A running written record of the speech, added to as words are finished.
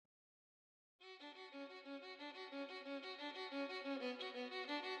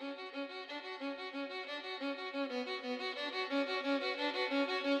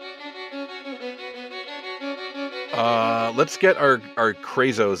Let's get our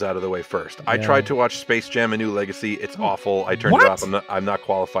crazos out of the way first. I Yeah. tried to watch Space Jam: A New Legacy. It's Oh, awful. I turned it off. what? I'm not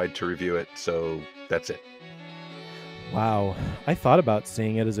qualified to review it, so that's it. Wow. I thought about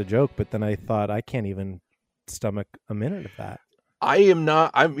seeing it as a joke, but then I thought I can't even stomach a minute of that. I am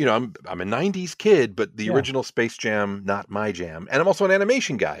not. I'm a '90s kid, but the Yeah. original Space Jam, not my jam. And I'm also an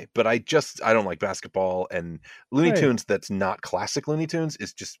animation guy, but I don't like basketball and Looney Right. Tunes. That's not classic Looney Tunes.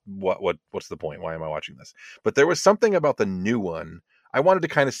 Is just what's the point? Why am I watching this? But there was something about the new one. I wanted to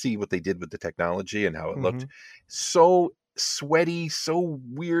kind of see what they did with the technology and how it looked. Mm-hmm. So sweaty, so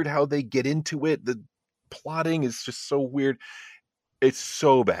weird how they get into it. The plotting is just so weird. It's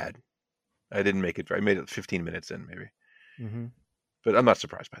so bad. I didn't make it. I made it 15 minutes in, maybe. Mm-hmm. But I'm not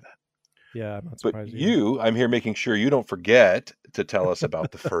surprised by that. Yeah, I'm not But surprised either. I'm here making sure you don't forget to tell us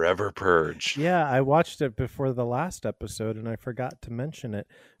about the Forever Purge. Yeah, I watched it before the last episode and I forgot to mention it.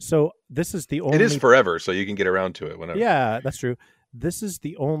 So this is the It is only forever, so you can get around to it whenever. Yeah, that's true. This is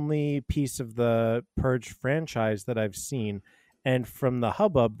the only piece of the Purge franchise that I've seen. And from the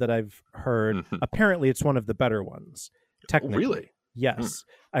hubbub that I've heard, Mhm. apparently it's one of the better ones. Oh, Technically. really? Yes.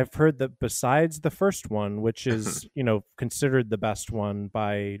 I've heard that besides the first one, which is, considered the best one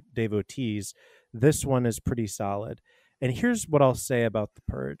by devotees, this one is pretty solid. And here's what I'll say about The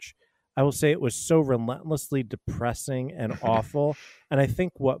Purge. I will say it was so relentlessly depressing and awful. And I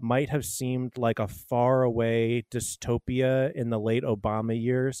think what might have seemed like a faraway dystopia in the late Obama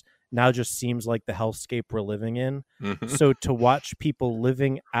years now just seems like the hellscape we're living in. Mhm. So to watch people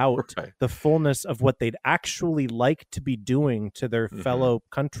living out Right. the fullness of what they'd actually like to be doing to their Mhm. fellow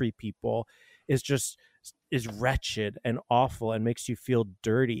country people is wretched and awful and makes you feel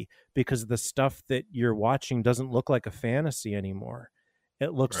dirty because the stuff that you're watching doesn't look like a fantasy anymore.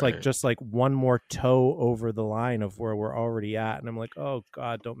 It looks like Right. just like one more toe over the line of where we're already at. And I'm like, oh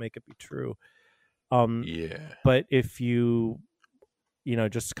God, don't make it be true. Yeah. But if you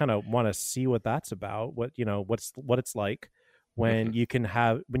just kind of want to see what that's about, what it's like when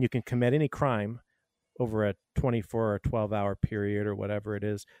Mhm. you can commit any crime over a 24 or 12-hour period or whatever it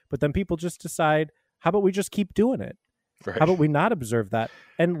is, but then people just decide, how about we just keep doing it? Right. How about we not observe that?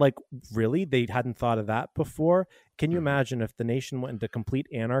 And like, really, they hadn't thought of that before. Can you Mhm. imagine if the nation went into complete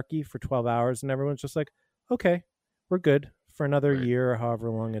anarchy for 12 hours and everyone's just like, okay, we're good for another Right. year or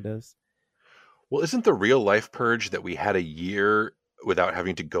however long it is? Well, isn't the real life purge that we had a year without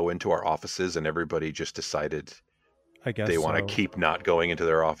having to go into our offices and everybody just decided I guess they want to so. keep not going into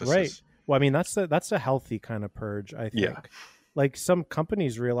their offices? Right. Well, I mean, that's a healthy kind of purge, I think. Yeah. Like some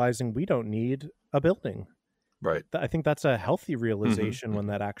companies realizing we don't need a building. Right. I think that's a healthy realization when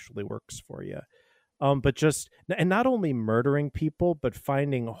that actually works for you. But just, and not only murdering people, but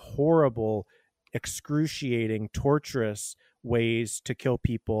finding horrible, excruciating, torturous ways to kill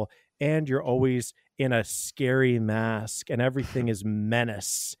people. And you're always in a scary mask and everything is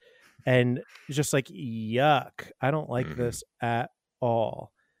menace. And just like, yuck, I don't like this at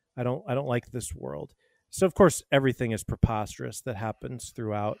all. I don't like this world. So of course everything is preposterous that happens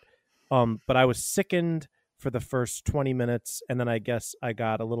throughout. But I was sickened for the first 20 minutes, and then I guess I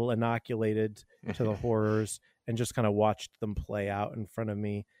got a little inoculated to the horrors and just kind of watched them play out in front of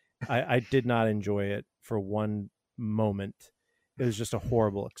me. I did not enjoy it for one moment. It was just a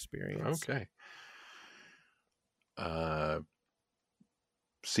horrible experience. Okay.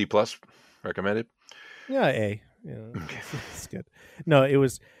 C plus recommended. Yeah, A. Yeah, Okay. it's good. No, it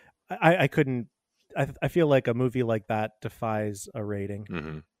was. I couldn't. I feel like a movie like that defies a rating.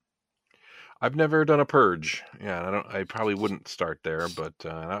 Mm-hmm. I've never done a purge. Yeah, I probably wouldn't start there, but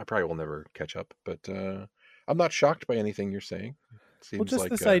I probably will never catch up. But I'm not shocked by anything you're saying. Well, Seems just like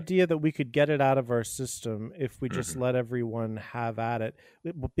this idea that we could get it out of our system if we just Mhm. let everyone have at it.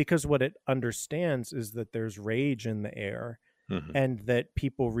 Because what it understands is that there's rage in the air Mhm. and that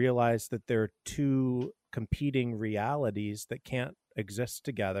people realize that there are two competing realities that can't exist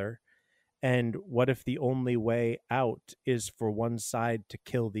together. And what if the only way out is for one side to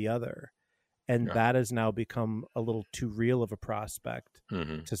kill the other? And Yeah. that has now become a little too real of a prospect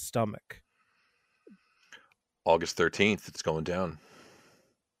Mhm. to stomach. August 13th, it's going down.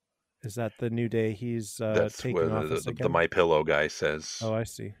 Is that the new day he's That's taking what office the again? My Pillow guy says. Oh, I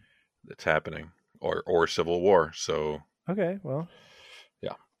see. It's happening, or civil war. So Okay, well,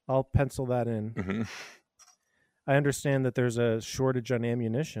 yeah, I'll pencil that in. Mhm. I understand that there's a shortage on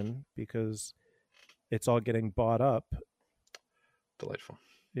ammunition because it's all getting bought up. Delightful.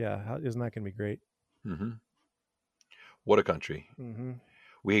 Yeah, isn't that going to be great? Mm-hmm. What a country. Mm-hmm.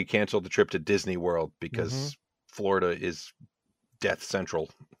 We canceled the trip to Disney World because Mm-hmm. Florida is death central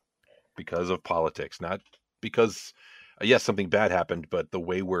because of politics, not because yes, something bad happened, but the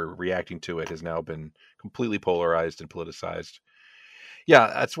way we're reacting to it has now been completely polarized and politicized. Yeah,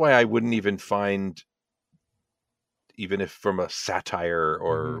 that's why I wouldn't even find, even if from a satire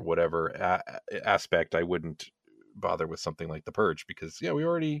or Hmm. whatever aspect, I wouldn't bother with something like The Purge, because yeah, we're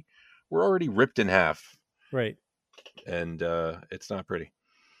already ripped in half, Right. and it's not pretty.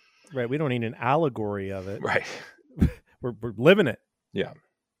 Right. We don't need an allegory of it. Right. We're living it. Yeah.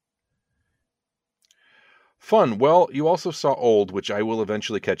 Fun. Well, you also saw Old, which I will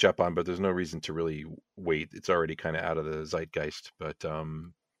eventually catch up on, but there's no reason to really wait. It's already kind of out of the zeitgeist. But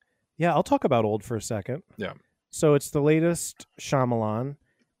Yeah, I'll talk about Old for a second. yeah. So it's the latest Shyamalan.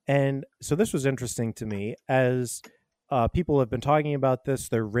 And so this was interesting to me as people have been talking about this.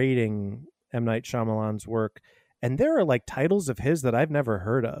 They're rating M. Night Shyamalan's work. And there are like titles of his that I've never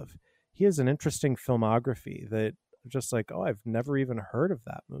heard of. He has an interesting filmography that just like, oh, I've never even heard of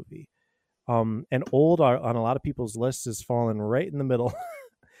that movie. And Old on a lot of people's lists has fallen right in the middle.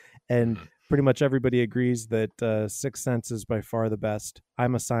 And Mhm. pretty much everybody agrees that Sixth Sense is by far the best.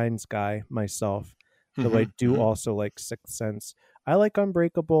 I'm a Signs guy myself, though I do also like Sixth Sense. I like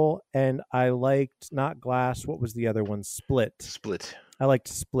Unbreakable, and I liked not Glass. What was the other one? Split. I liked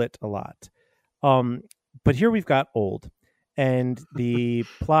Split a lot. But here we've got Old, and the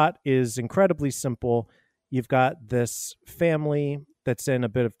plot is incredibly simple. You've got this family that's in a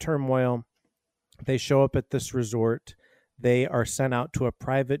bit of turmoil. They show up at this resort. They are sent out to a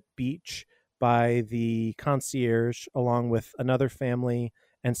private beach by the concierge, along with another family,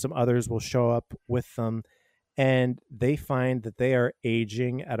 and some others will show up with them. And they find that they are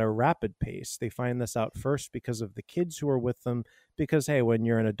aging at a rapid pace. They find this out first because of the kids who are with them. Because, hey, when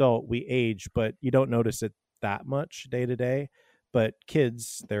you're an adult, we age, but you don't notice it that much day to day. But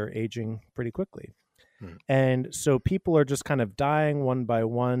kids, they're aging pretty quickly. Mhm. And so people are just kind of dying one by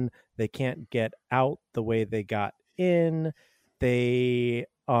one. They can't get out the way they got in. They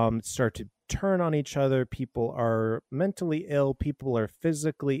start to turn on each other. People are mentally ill. People are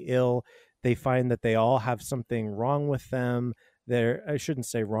physically ill. They find that they all have something wrong with them. I shouldn't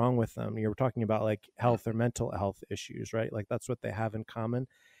say wrong with them. You're talking about like health or mental health issues, right? Like that's what they have in common.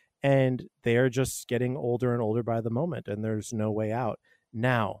 And they are just getting older and older by the moment, and there's no way out.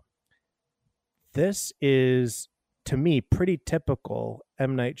 Now, this is, to me, pretty typical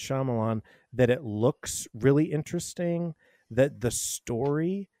M. Night Shyamalan, that it looks really interesting, that the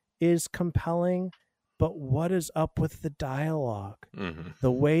story is compelling, but what is up with the dialogue? Mhm.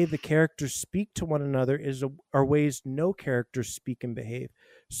 The way the characters speak to one another are ways no characters speak and behave.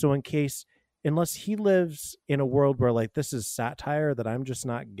 So unless he lives in a world where like this is satire that I'm just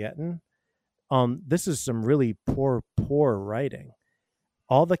not getting, this is some really poor writing.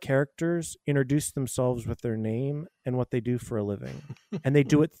 All the characters introduce themselves with their name and what they do for a living, and they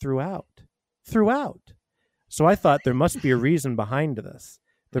do it throughout. So I thought there must be a reason behind this.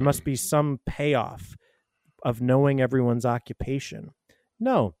 There must be some payoff of knowing everyone's occupation.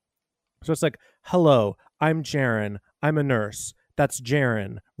 No. So it's like, hello, I'm Jaren. I'm a nurse. That's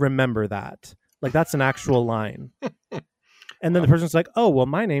Jaren. Remember that. Like, that's an actual line. And then the person's like, oh, well,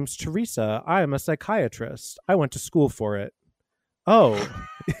 my name's Teresa. I am a psychiatrist. I went to school for it. Oh,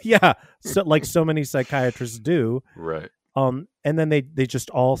 yeah. So, like so many psychiatrists do. Right. And then they just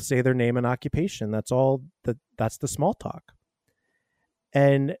all say their name and occupation. That's all. That's the small talk.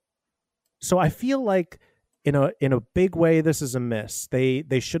 And so I feel like in a big way, this is a miss.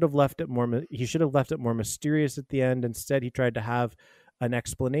 They should have left it more. He should have left it more mysterious at the end. Instead, he tried to have an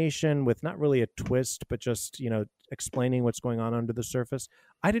explanation with not really a twist, but just explaining what's going on under the surface.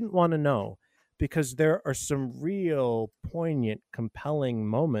 I didn't want to know, because there are some real poignant, compelling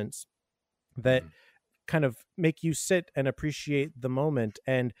moments that kind of make you sit and appreciate the moment.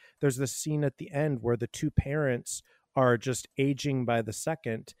 And there's this scene at the end where the two parents are just aging by the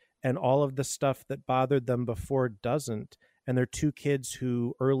second, and all of the stuff that bothered them before doesn't. And their two kids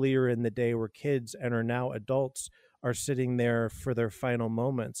who earlier in the day were kids and are now adults are sitting there for their final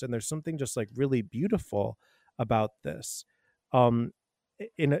moments. And there's something just like really beautiful about this.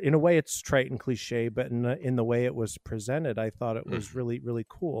 In a way, it's trite and cliche, but in the way it was presented, I thought it was really, really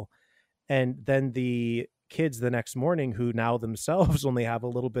cool. And then the kids the next morning, who now themselves only have a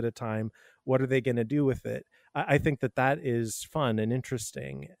little bit of time, what are they going to do with it? I think that is fun and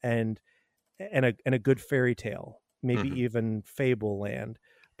interesting, and a good fairy tale, maybe even Fable Land.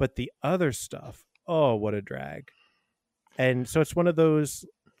 But the other stuff, oh, what a drag. And so it's one of those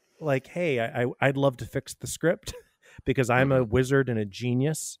like, hey, I'd love to fix the script because I'm a wizard and a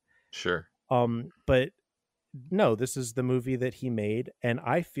genius. Sure. But no, this is the movie that he made, and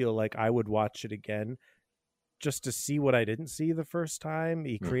I feel like I would watch it again just to see what I didn't see the first time.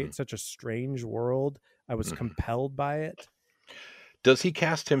 He creates such a strange world. I was compelled by it. Does he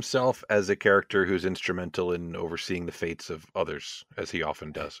cast himself as a character who's instrumental in overseeing the fates of others, as he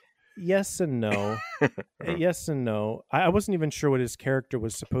often does? Yes and no. Yes and no. I wasn't even sure what his character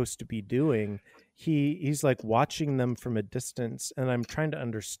was supposed to be doing. He's like watching them from a distance, and I'm trying to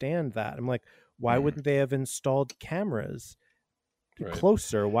understand that. I'm like, why wouldn't they have installed cameras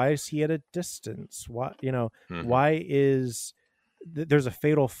closer? Why is he at a distance? Why, why is there's a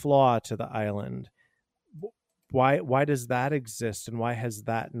fatal flaw to the island? Why does that exist, and why has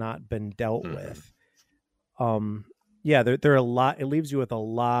that not been dealt with? Yeah, there are a lot. It leaves you with a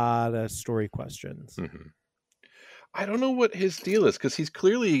lot of story questions. I don't know what his deal is, because he's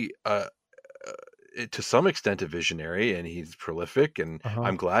clearly to some extent a visionary, and he's prolific, and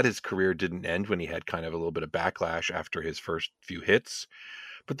I'm glad his career didn't end when he had kind of a little bit of backlash after his first few hits.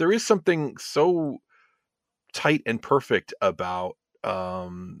 But there is something so tight and perfect about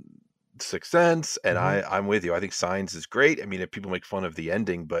Sixth Sense, and I'm with you. I think Signs is great. I mean, if people make fun of the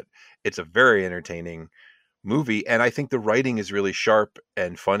ending, but it's a very entertaining movie, and I think the writing is really sharp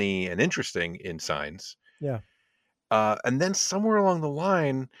and funny and interesting in Signs. Yeah. And then somewhere along the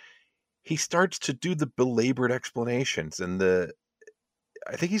line, he starts to do the belabored explanations, and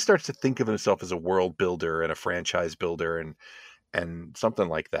I think he starts to think of himself as a world builder and a franchise builder and something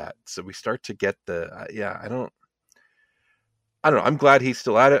like that. So we start to get I don't know. I'm glad he's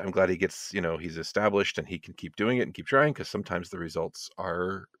still at it. I'm glad he gets, he's established and he can keep doing it and keep trying, because sometimes the results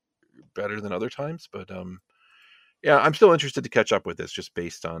are better than other times. But yeah, I'm still interested to catch up with this, just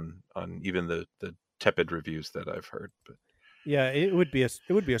based on even the tepid reviews that I've heard. But yeah, it would be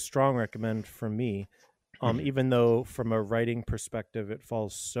a strong recommend from me. Even though from a writing perspective it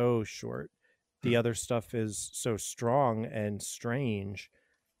falls so short, the other stuff is so strong and strange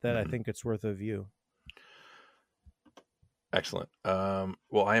that I think it's worth a view. Excellent.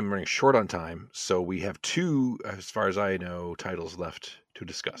 Well, I am running short on time, so we have 2, as far as I know, titles left to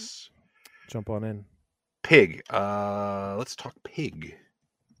discuss. Jump on in. Pig. Let's talk Pig.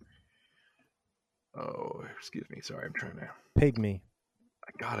 Oh, excuse me. Sorry, I'm trying to Pig me.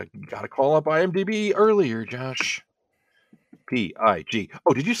 I gotta call up IMDb earlier, Josh. P-I-G.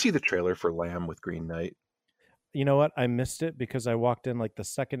 Oh, did you see the trailer for Lamb with Green Knight? You know what? I missed it because I walked in like the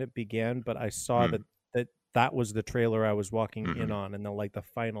second it began, but I saw that was the trailer I was walking in on in the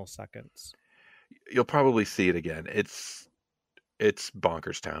final seconds. You'll probably see it again. It's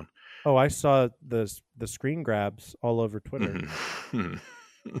bonkers town. Oh, I saw the screen grabs all over Twitter.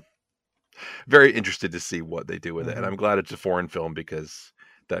 Very interested to see what they do with it, and I'm glad it's a foreign film, because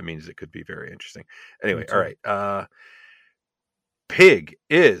that means it could be very interesting. Anyway, all right. Pig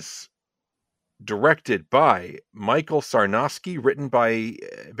is directed by Michael Sarnoski,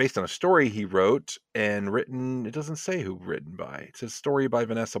 based on a story he wrote, and written, it doesn't say who written by. It says story by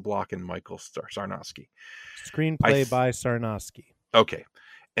Vanessa Block and Michael Sarnoski. Screenplay by Sarnoski. Okay.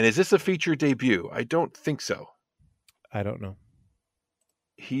 And is this a feature debut? I don't think so. I don't know.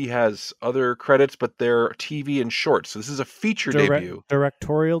 He has other credits, but they're TV and shorts. So this is a feature debut.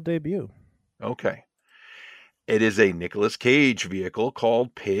 Directorial debut. Okay. It is a Nicolas Cage vehicle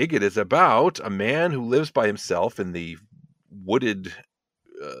called Pig. It is about a man who lives by himself in the wooded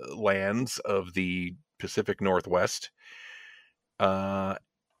lands of the Pacific Northwest. And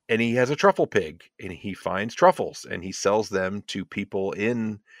he has a truffle pig, and he finds truffles, and he sells them to people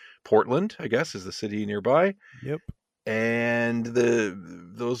in Portland, I guess, is the city nearby. Yep. And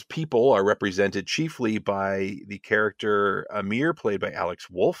those people are represented chiefly by the character Amir, played by Alex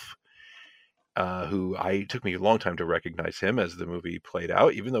Wolff, who took me a long time to recognize him as the movie played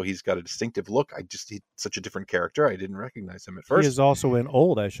out, even though he's got a distinctive look. He's such a different character. I didn't recognize him at first. He is also in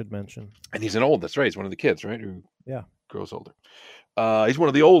Old, I should mention. And he's in Old. That's right. He's one of the kids, right? Who grows older. He's one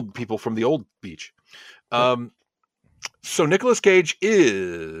of the old people from the old beach. So Nicolas Cage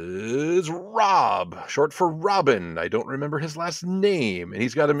is Rob, short for Robin. I don't remember his last name. And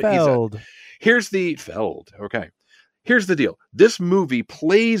he's got him. Feld. Feld. Okay. Here's the deal. This movie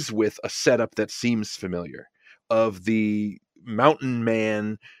plays with a setup that seems familiar, of the mountain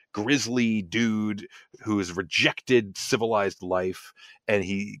man, grizzly dude who has rejected civilized life, and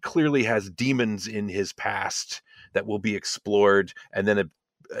he clearly has demons in his past that will be explored, and then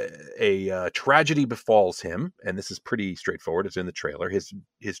a tragedy befalls him, and this is pretty straightforward. It's in the trailer.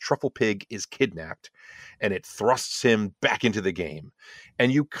 His truffle pig is kidnapped, and it thrusts him back into the game,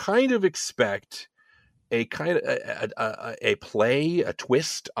 and you kind of expect a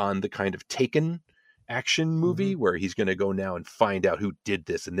twist on the kind of Taken action movie, where he's going to go now and find out who did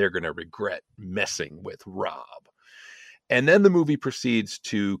this, and they're going to regret messing with Rob. And then the movie proceeds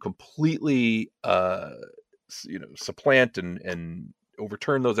to completely supplant and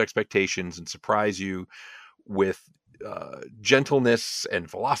overturn those expectations and surprise you with gentleness and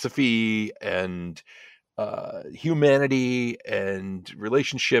philosophy and humanity and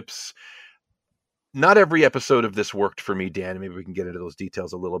relationships. Not every episode of this worked for me, Dan. Maybe we can get into those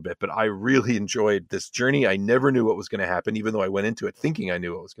details a little bit, but I really enjoyed this journey. I never knew what was going to happen, even though I went into it thinking I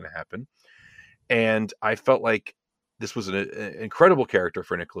knew what was going to happen. And I felt like this was an incredible character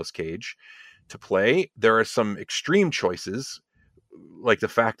for Nicolas Cage to play. There are some extreme choices, like the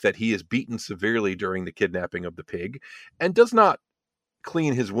fact that he is beaten severely during the kidnapping of the pig and does not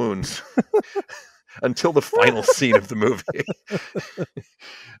clean his wounds until the final scene of the movie.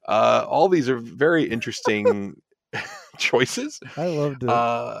 All these are very interesting choices. I loved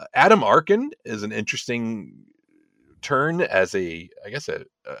it. Adam Arkin is an interesting turn as I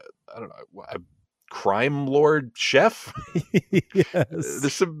don't know, a crime lord chef. Yes.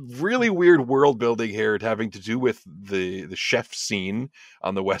 There's some really weird world building here having to do with the chef scene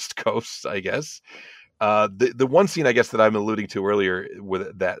on the West Coast, I guess. The one scene I guess that I'm alluding to earlier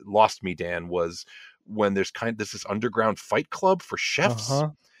with that lost me, Dan, was when there's this underground fight club for chefs.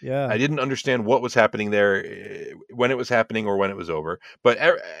 Yeah, I didn't understand what was happening there, when it was happening or when it was over. But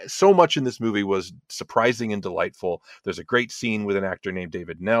so much in this movie was surprising and delightful. There's a great scene with an actor named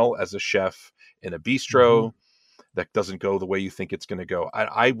David Nell as a chef in a bistro that doesn't go the way you think it's going to go.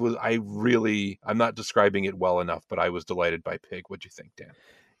 I'm not describing it well enough, but I was delighted by Pig. What'd you think, Dan?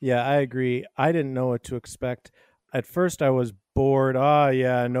 Yeah, I agree. I didn't know what to expect. At first I was bored. Oh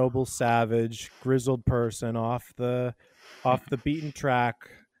yeah, noble savage, grizzled person off the beaten track,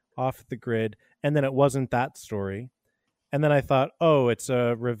 off the grid. And then it wasn't that story. And then I thought, oh, it's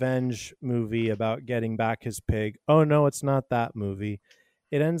a revenge movie about getting back his pig. Oh no, it's not that movie.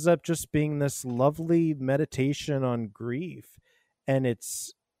 It ends up just being this lovely meditation on grief. And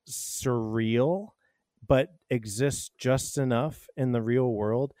it's surreal, but exists just enough in the real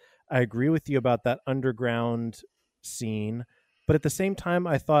world. I agree with you about that underground scene, but at the same time,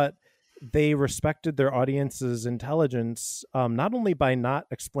 I thought they respected their audience's intelligence, not only by not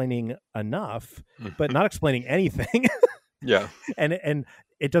explaining enough, but not explaining anything. Yeah, and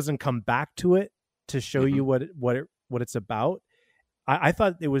it doesn't come back to it to show you what it's about. I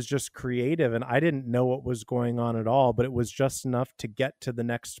thought it was just creative, and I didn't know what was going on at all, but it was just enough to get to the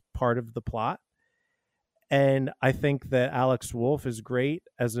next part of the plot. And I think that Alex Wolff is great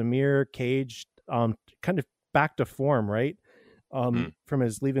as Amir Cage, kind of back to form, right? From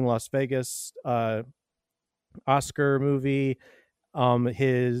his Leaving Las Vegas Oscar movie.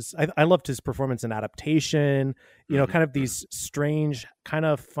 I loved his performance in Adaptation, kind of these strange, kind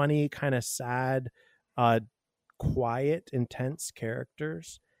of funny, kind of sad, quiet, intense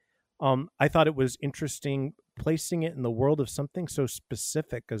characters. I thought it was interesting placing it in the world of something so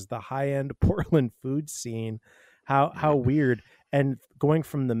specific as the high-end Portland food scene. How weird. And going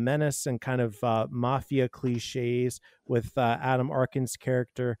from the menace and kind of mafia cliches with Adam Arkin's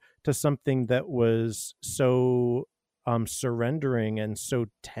character to something that was so surrendering and so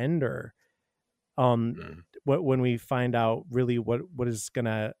tender. When we find out really what is going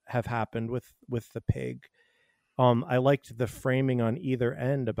to have happened with the pig. I liked the framing on either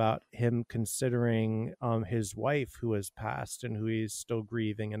end about him considering his wife who has passed and who he's still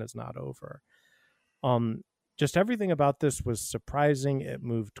grieving and is not over. Just everything about this was surprising. It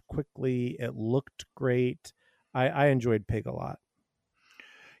moved quickly. It looked great. I enjoyed Pig a lot.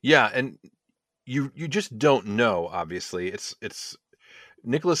 Yeah, and you just don't know. Obviously, it's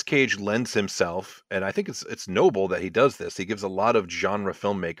Nicolas Cage lends himself, and I think it's noble that he does this. He gives a lot of genre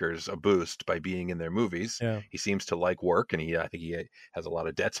filmmakers a boost by being in their movies. Yeah. He seems to like work, and I think he has a lot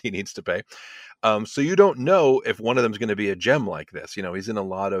of debts he needs to pay. So you don't know if one of them is going to be a gem like this. He's in a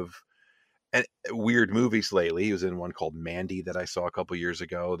lot of weird movies lately. He was in one called Mandy that I saw a couple years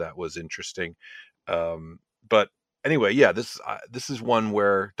ago. That was interesting. But anyway, yeah, this is one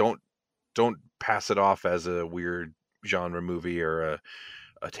where don't pass it off as a weird genre movie or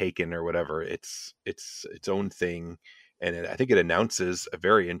a Taken or whatever. It's its own thing, and I think it announces a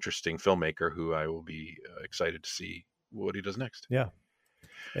very interesting filmmaker who I will be excited to see what he does next. Yeah,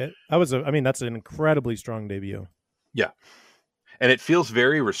 that's an incredibly strong debut. Yeah, and it feels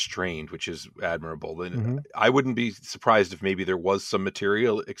very restrained, which is admirable. And I wouldn't be surprised if maybe there was some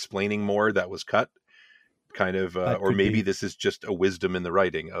material explaining more that was cut. Kind of, or maybe this is just a wisdom in the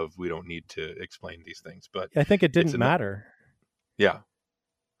writing of we don't need to explain these things. But I think it didn't matter. Yeah,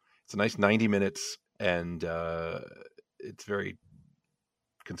 it's a nice 90 minutes, and it's very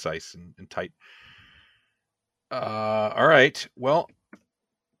concise and tight. All right. Well,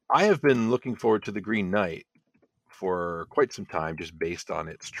 I have been looking forward to The Green Knight for quite some time, just based on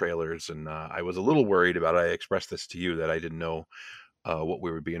its trailers, and I was a little worried about it. I expressed this to you that I didn't know what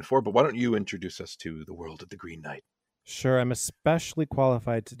we were being for. But why don't you introduce us to the world of the Green Knight? Sure, I'm especially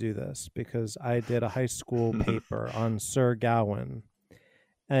qualified to do this because I did a high school paper on Sir Gawain,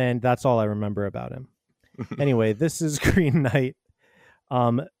 and that's all I remember about him. Anyway, this is Green Knight,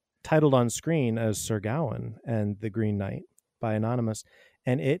 titled on screen as Sir Gawain and the Green Knight by Anonymous.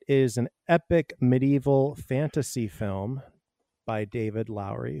 And it is an epic medieval fantasy film by David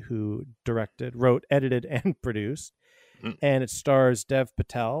Lowery, who directed, wrote, edited, and produced. And it stars Dev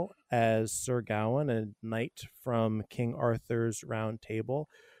Patel as Sir Gawain, a knight from King Arthur's Round Table,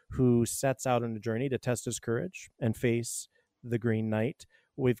 who sets out on a journey to test his courage and face the Green Knight.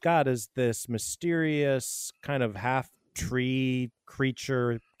 What we've got is this mysterious kind of half-tree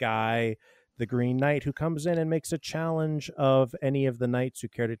creature guy, the Green Knight, who comes in and makes a challenge of any of the knights who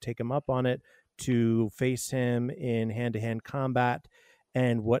care to take him up on it to face him in hand-to-hand combat.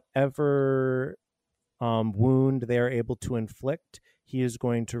 And whatever wound they are able to inflict, he is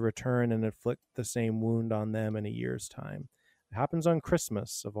going to return and inflict the same wound on them in a year's time. It happens on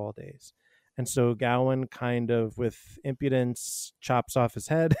Christmas, of all days. And so Gawain, kind of with impudence, chops off his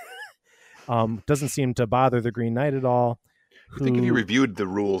head. Doesn't seem to bother the Green Knight at all. I think if you reviewed the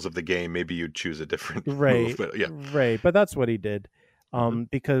rules of the game, maybe you'd choose a different move. But yeah, right. But that's what he did,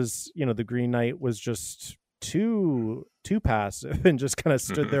 because the Green Knight was just too passive and just kind of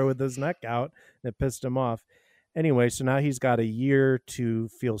stood there with his neck out, and it pissed him off. Anyway, so now he's got a year to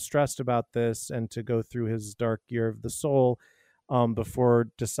feel stressed about this and to go through his dark year of the soul, before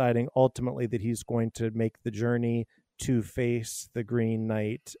deciding ultimately that he's going to make the journey to face the Green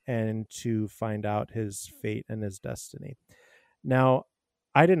Knight and to find out his fate and his destiny. Now,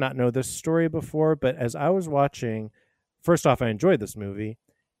 I did not know this story before, but as I was watching, first off, I enjoyed this movie,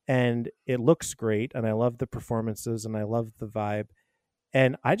 and it looks great, and I love the performances, and I love the vibe.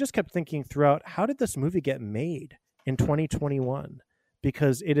 And I just kept thinking throughout, how did this movie get made in 2021?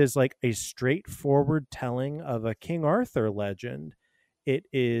 Because it is like a straightforward telling of a King Arthur legend. It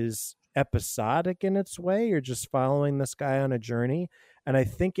is episodic in its way. You're just following this guy on a journey. And I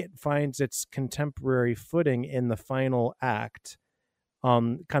think it finds its contemporary footing in the final act.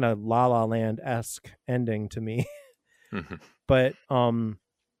 Kind of La La Land-esque ending to me. But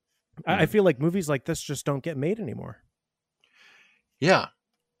I feel like movies like this just don't get made anymore. Yeah.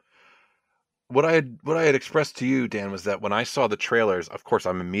 What I had expressed to you, Dan, was that when I saw the trailers, of course,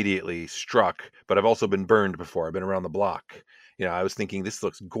 I'm immediately struck, but I've also been burned before. I've been around the block. I was thinking, this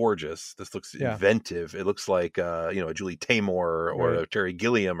looks gorgeous. This looks inventive. It looks like, a Julie Taymor or a Terry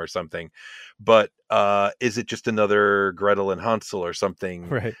Gilliam or something. But is it just another Gretel and Hansel or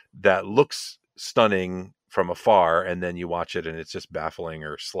something that looks stunning from afar, and then you watch it and it's just baffling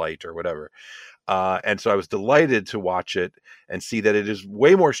or slight or whatever? And so I was delighted to watch it and see that it is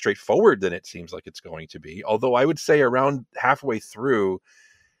way more straightforward than it seems like it's going to be. Although I would say around halfway through,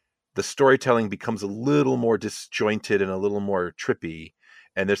 the storytelling becomes a little more disjointed and a little more trippy.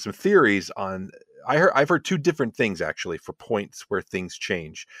 And there's some theories on, I've heard two different things actually for points where things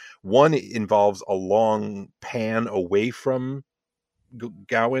change. One involves a long pan away from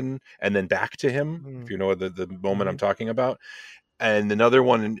Gawain and then back to him, if you know the moment I'm talking about. And another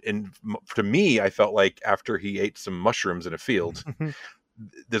one, to me, I felt like after he ate some mushrooms in a field,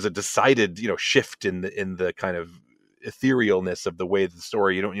 there's a decided, shift in the kind of etherealness of the way the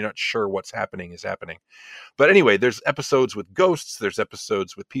story. You're not sure what's happening is happening. But anyway, there's episodes with ghosts. There's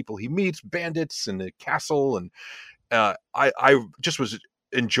episodes with people he meets, bandits in the castle, and I just was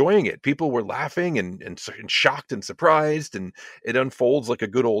enjoying it. People were laughing and shocked and surprised, and it unfolds like a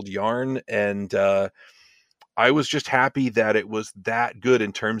good old yarn. And I was just happy that it was that good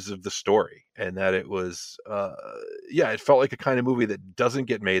in terms of the story, and that it was, it felt like a kind of movie that doesn't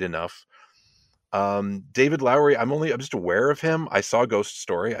get made enough. David Lowery, I'm just aware of him. I saw Ghost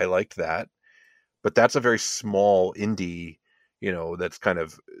Story. I liked that, but that's a very small indie, that's kind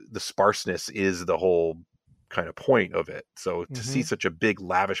of, the sparseness is the whole kind of point of it. So to see such a big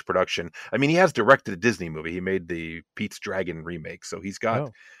lavish production, I mean, he has directed a Disney movie. He made the Pete's Dragon remake. So he's got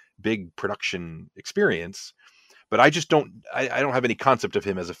big production experience, but I just don't have any concept of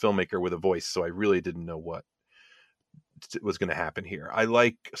him as a filmmaker with a voice. So I really didn't know what was going to happen here. I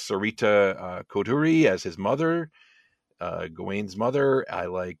like Sarita Koduri as his mother, Gawain's mother. I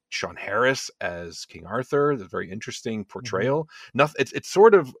like Sean Harris as King Arthur. The very interesting portrayal. It's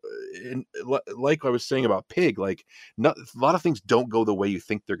sort of like I was saying about Pig. Like, a lot of things don't go the way you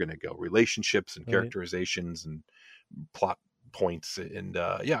think they're going to go. Relationships and characterizations and plot points and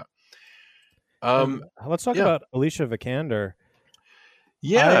let's talk about Alicia Vikander.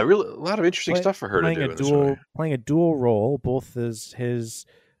 Really a lot of interesting stuff for her to do in this movie. Playing a dual role, both as his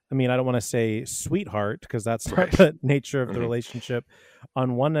I mean, I don't want to say sweetheart because that's not Right. the nature of the Mhm. relationship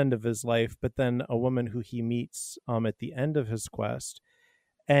on one end of his life, but then a woman who he meets at the end of his quest.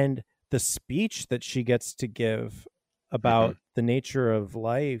 And the speech that she gets to give Mhm. about the nature of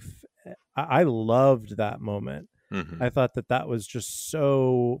life, I loved that moment. Mhm. I thought that that was just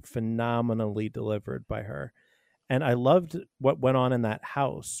so phenomenally delivered by her. And I loved what went on in that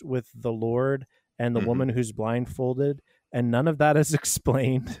house with the Lord and the Mhm. woman who's blindfolded, and none of that is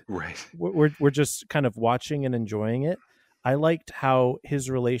explained. Right. We're just kind of watching and enjoying it. I liked how his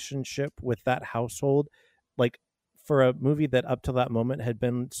relationship with that household, like for a movie that up to that moment had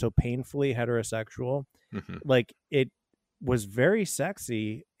been so painfully heterosexual, Mhm. like it was very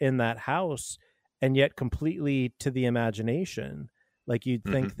sexy in that house and yet completely to the imagination. Like you'd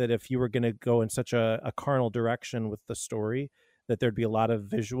Mhm. think that if you were going to go in such a carnal direction with the story, that there'd be a lot of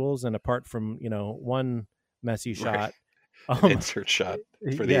visuals, and apart from one messy Right. shot, An um insert shot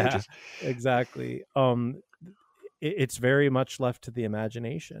for the yeah, ages. exactly. It's very much left to the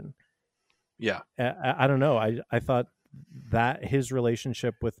imagination. Yeah. I don't know. I thought that his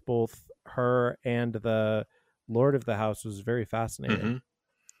relationship with both her and the lord of the house was very fascinating. Mhm.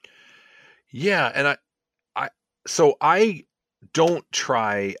 Yeah, and I so I don't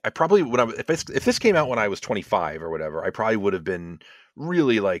try. I probably when I was if this came out when I was 25 or whatever, I probably would have been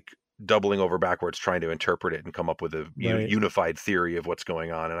really like doubling over backwards trying to interpret it and come up with a Right. unified theory of what's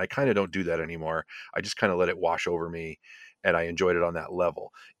going on. And I kind of don't do that anymore. I just kind of let it wash over me, and I enjoyed it on that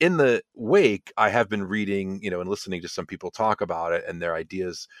level. In the wake, I have been reading, and listening to some people talk about it and their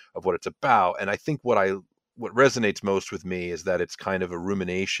ideas of what it's about. And I think what resonates most with me is that it's kind of a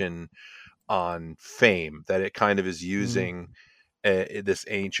rumination on fame, that it kind of is Mm. using this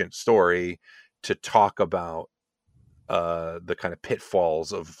ancient story to talk about the kind of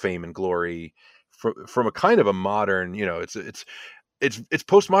pitfalls of fame and glory from a kind of a modern, it's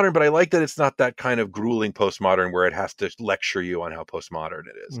postmodern, but I like that it's not that kind of grueling postmodern where it has to lecture you on how postmodern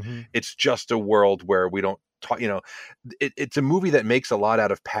it is. Hmm. It's just a world where we don't talk, it's a movie that makes a lot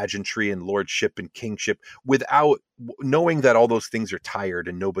out of pageantry and lordship and kingship without knowing that all those things are tired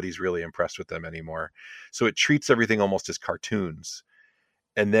and nobody's really impressed with them anymore. So it treats everything almost as cartoons.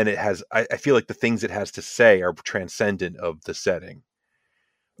 And then I feel like the things it has to say are transcendent of the setting.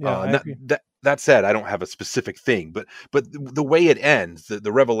 Yeah, I Not, agree. that said, I don't have a specific thing, but the way it ends,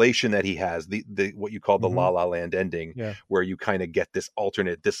 the revelation that he has, the what you call the Hmm. La La Land ending, Yeah. where you kind of get this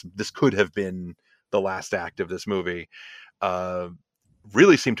alternate, this could have been the last act of this movie, uh,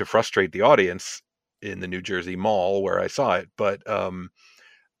 really seemed to frustrate the audience in the New Jersey Mall where I saw it. But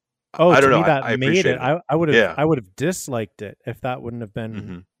Oh, I to don't know, me that I made it. appreciated it. I would have Yeah. I would have disliked it if that wouldn't have been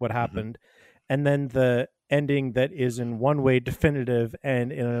Hmm. what Hmm. happened. And then the ending that is in one way definitive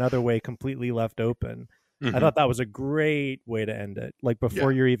and in another way completely left open. I Hmm. thought that was a great way to end it, like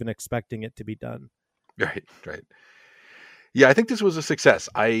before Yeah. you're even expecting it to be done. Right. Right. Yeah, I think this was a success.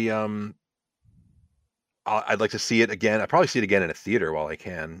 I'd like to see it again. I probably see it again in a theater while I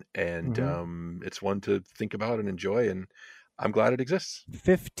can, and Hmm. it's one to think about and enjoy. And I'm glad it exists.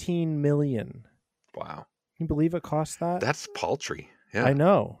 15 million. Wow, Can you believe it cost that? that's paltry. I Yeah,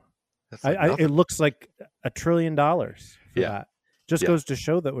 know. that's like It nothing. looks like $1 trillion for Yeah, that. Just yeah, goes to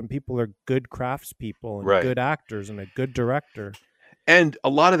show that when people are good craftspeople and right. good actors and a good director. And a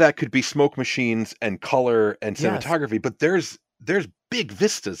lot of that could be smoke machines and color and Yes. cinematography, but there's big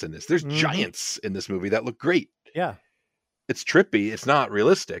vistas in this. There's Hmm. giants in this movie that look great. Yeah. It's trippy. It's not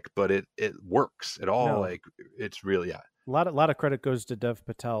realistic, but it works. It all No. like it's really yeah, A lot of credit goes to Dev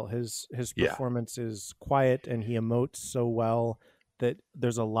Patel. His yeah. performance is quiet and he emotes so well that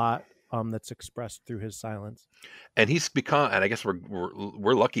there's a lot that's expressed through his silence. And he's become, and I guess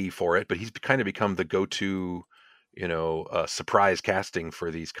we're lucky for it, but he's kind of become the go-to, surprise casting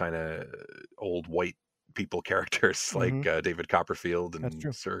for these kind of old white people characters Hmm. like David Copperfield That's and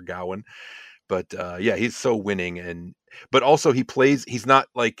true. Sir Gawain. But yeah, he's so winning, but also he plays. He's not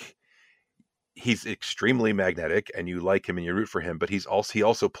like he's extremely magnetic, and you like him and you root for him. But he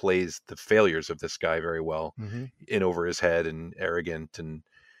also plays the failures of this guy very well, Hmm. in over his head and arrogant and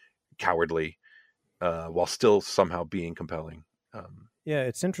cowardly, while still somehow being compelling. Um, Yeah,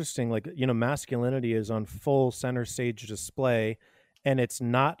 it's interesting. Like, masculinity is on full center stage display, and it's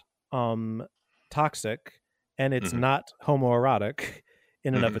not um toxic, and it's mhm, not homoerotic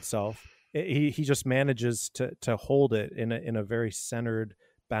in and of mhm. itself. He just manages to hold it in a very centered,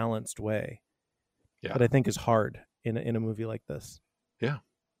 balanced way Yeah. that I think is hard in a movie like this. Yeah.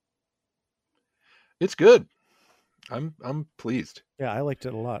 It's good. I'm pleased. Yeah, I liked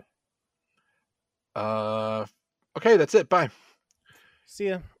it a lot. Uh okay, that's it. Bye. See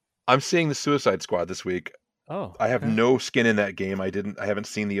ya. I'm seeing the Suicide Squad this week. Oh, I have okay. no skin in that game. I haven't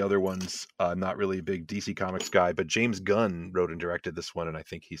seen the other ones. I'm not really a big DC Comics guy, but James Gunn wrote and directed this one, and I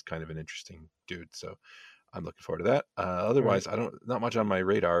think he's kind of an interesting dude. So I'm looking forward to that. All right. Otherwise, not much on my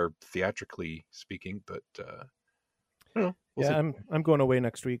radar theatrically speaking, but I don't know. We'll see. I'm going away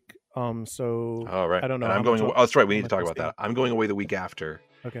next week. So All right. I don't know And how I'm much. going. Oh, that's right. We need to talk I'll about see. that. I'm going away the week after.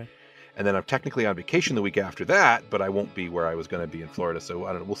 Okay. And then I'm technically on vacation the week after that, but I won't be where I was going to be in Florida. So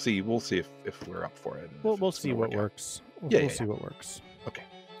I don't know. We'll see. We'll see if we're up for it. We'll see what works. Yeah, we'll see what works. Okay.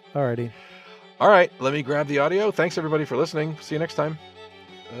 Alrighty. All right. Let me grab the audio. Thanks everybody for listening. See you next time.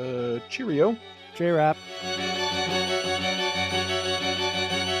 Cheerio. J-Rap.